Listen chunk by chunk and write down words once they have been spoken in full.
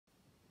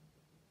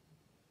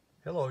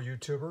Hello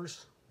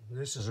YouTubers,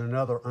 this is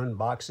another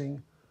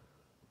unboxing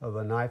of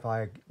a knife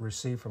I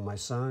received from my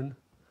son.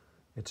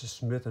 It's a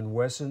Smith &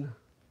 Wesson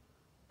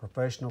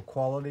professional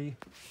quality.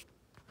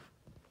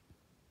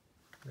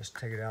 Let's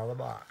take it out of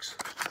the box.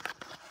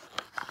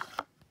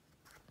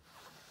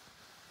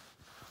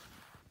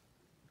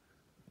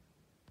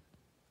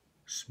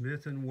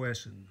 Smith &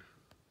 Wesson.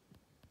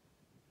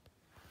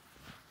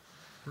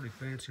 Pretty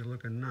fancy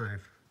looking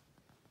knife.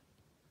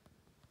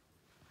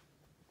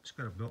 It's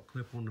got a belt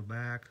clip on the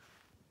back.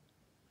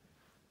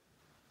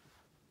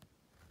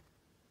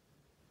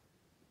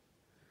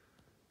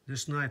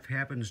 This knife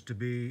happens to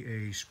be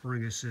a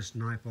spring assist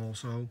knife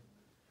also.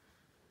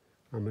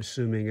 I'm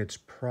assuming it's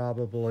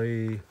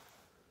probably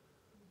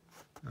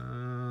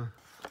a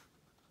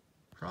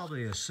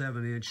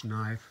 7-inch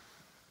knife.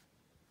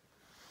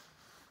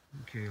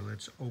 Okay,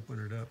 let's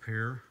open it up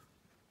here.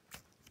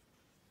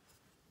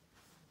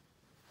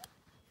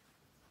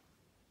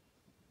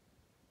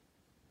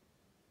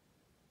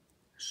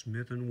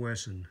 Smith &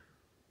 Wesson.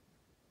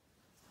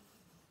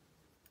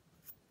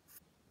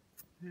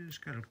 It's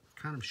got a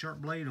kind of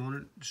sharp blade on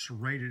it. It's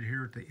serrated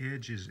here at the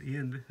edge's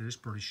end. It's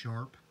pretty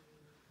sharp.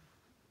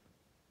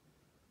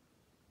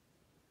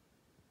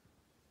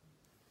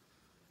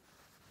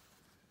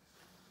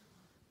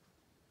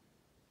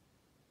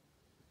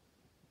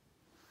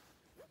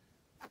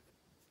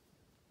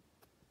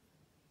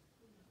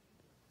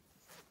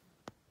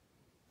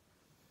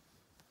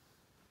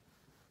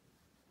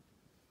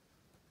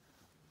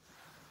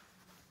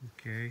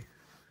 Okay.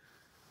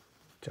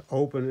 To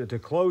open it, to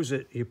close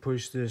it, you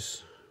push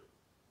this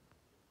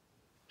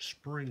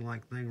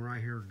spring-like thing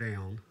right here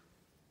down,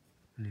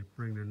 and you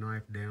bring the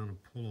knife down and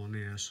pull on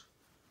this,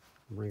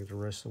 bring it the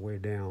rest of the way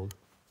down.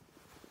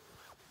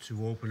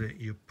 To open it,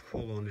 you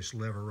pull on this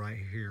lever right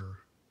here.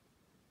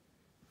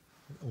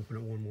 Open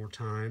it one more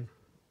time.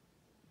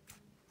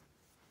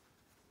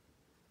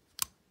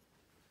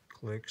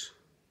 Clicks.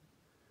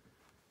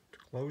 To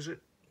close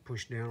it,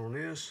 push down on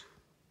this,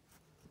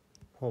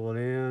 pull it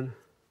in,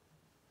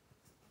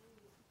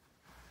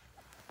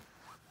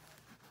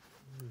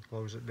 and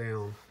close it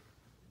down.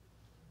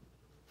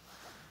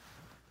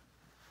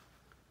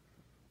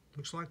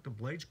 Looks like the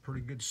blade's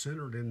pretty good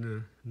centered in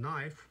the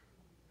knife.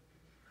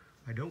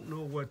 I don't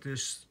know what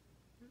this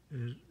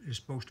is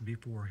supposed to be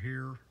for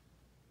here.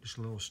 Just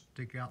little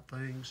stick out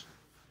things.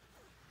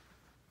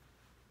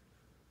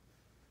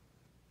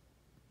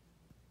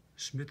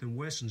 Smith &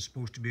 Wesson's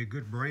supposed to be a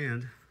good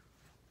brand.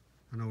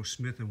 I know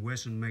Smith &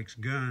 Wesson makes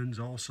guns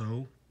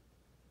also.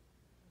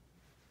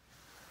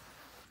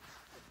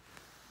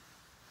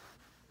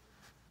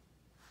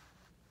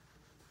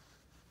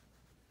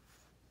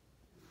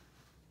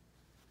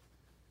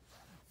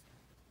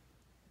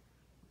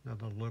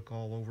 Another look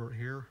all over it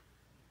here.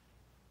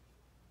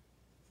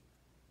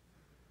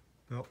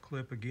 Belt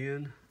clip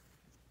again.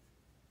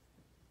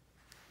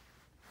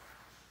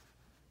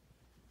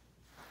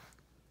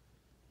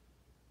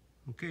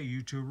 Okay,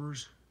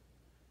 YouTubers,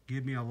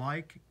 give me a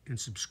like and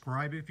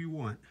subscribe if you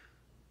want.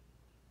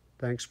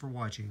 Thanks for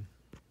watching.